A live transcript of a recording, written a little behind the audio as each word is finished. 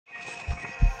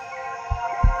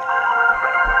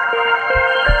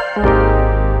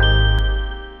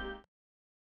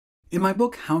In my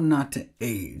book, How Not to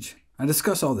Age, I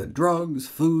discuss all the drugs,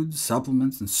 foods,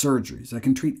 supplements, and surgeries that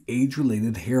can treat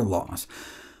age-related hair loss.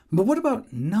 But what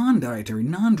about non-dietary,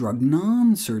 non-drug,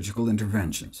 non-surgical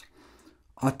interventions?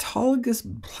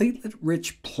 Autologous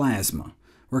platelet-rich plasma,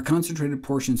 where concentrated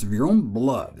portions of your own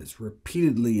blood is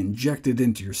repeatedly injected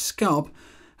into your scalp,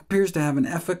 appears to have an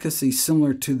efficacy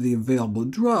similar to the available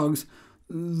drugs,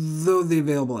 though the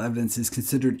available evidence is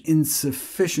considered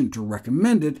insufficient to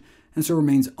recommend it, and so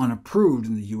remains unapproved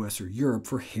in the US or Europe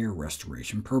for hair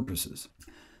restoration purposes.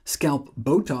 Scalp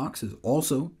Botox is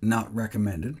also not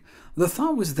recommended. The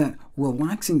thought was that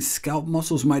relaxing scalp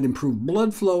muscles might improve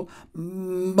blood flow,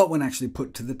 but when actually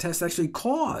put to the test, actually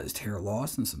caused hair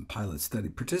loss in some pilot study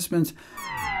participants.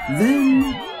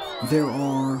 Then there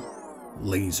are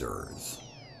lasers.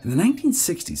 In the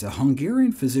 1960s, a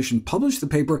Hungarian physician published the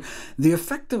paper The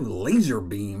Effect of Laser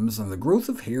Beams on the Growth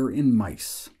of Hair in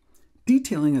Mice,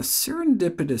 detailing a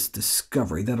serendipitous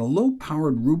discovery that a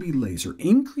low-powered ruby laser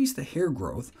increased the hair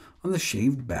growth on the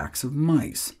shaved backs of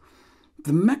mice.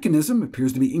 The mechanism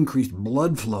appears to be increased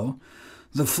blood flow.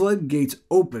 The floodgates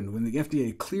opened when the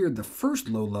FDA cleared the first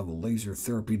low-level laser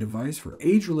therapy device for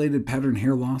age-related pattern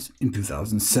hair loss in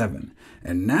 2007.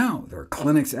 And now there are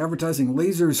clinics advertising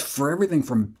lasers for everything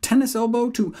from tennis elbow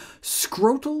to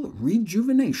scrotal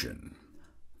rejuvenation.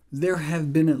 There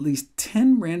have been at least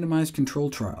 10 randomized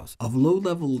controlled trials of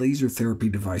low-level laser therapy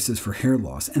devices for hair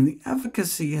loss, and the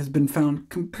efficacy has been found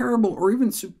comparable or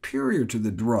even superior to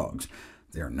the drugs.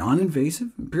 They are non-invasive,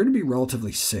 appear to be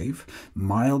relatively safe.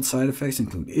 Mild side effects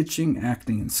include itching,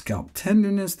 acne, and scalp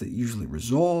tenderness that usually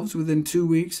resolves within 2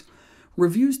 weeks.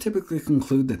 Reviews typically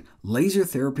conclude that laser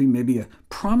therapy may be a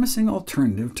promising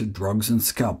alternative to drugs and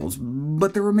scalpels,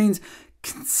 but there remains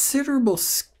considerable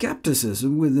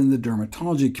skepticism within the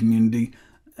dermatology community,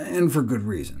 and for good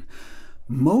reason.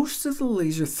 Most of the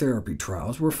laser therapy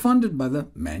trials were funded by the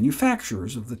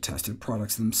manufacturers of the tested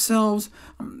products themselves.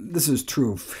 This is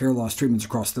true of hair loss treatments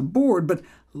across the board, but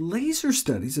laser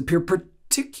studies appear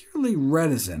particularly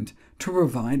reticent to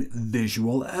provide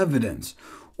visual evidence,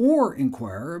 or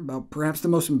inquire about perhaps the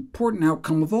most important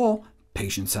outcome of all,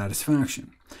 patient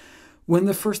satisfaction. When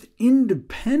the first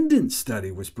independent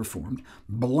study was performed,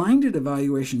 blinded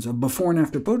evaluations of before and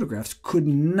after photographs could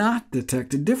not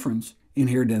detect a difference in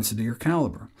hair density or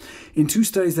caliber. In 2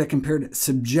 studies that compared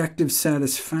subjective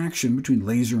satisfaction between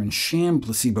laser and sham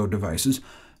placebo devices,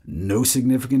 no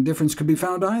significant difference could be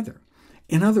found either.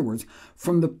 In other words,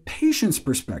 from the patient's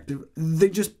perspective, they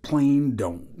just plain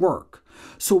don't work.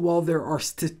 So while there are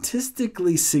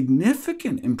statistically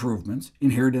significant improvements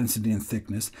in hair density and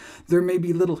thickness, there may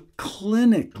be little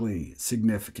clinically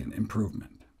significant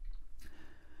improvement.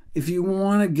 If you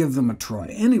want to give them a try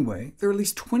anyway, there are at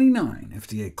least 29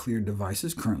 FDA-cleared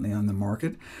devices currently on the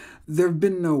market. There have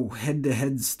been no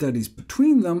head-to-head studies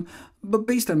between them, but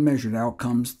based on measured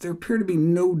outcomes, there appear to be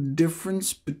no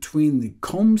difference between the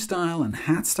comb-style and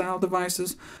hat-style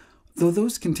devices, though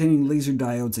those containing laser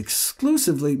diodes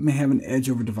exclusively may have an edge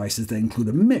over devices that include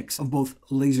a mix of both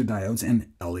laser diodes and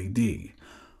LED.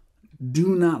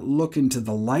 Do not look into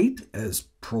the light, as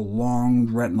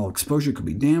prolonged retinal exposure could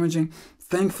be damaging.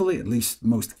 Thankfully, at least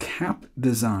most cap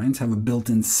designs have a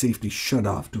built-in safety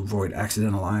shutoff to avoid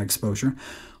accidental eye exposure.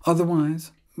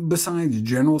 Otherwise, besides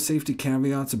general safety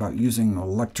caveats about using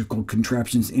electrical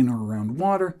contraptions in or around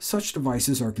water, such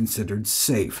devices are considered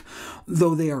safe,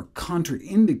 though they are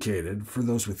contraindicated for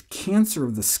those with cancer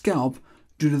of the scalp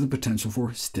due to the potential for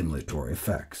stimulatory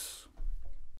effects.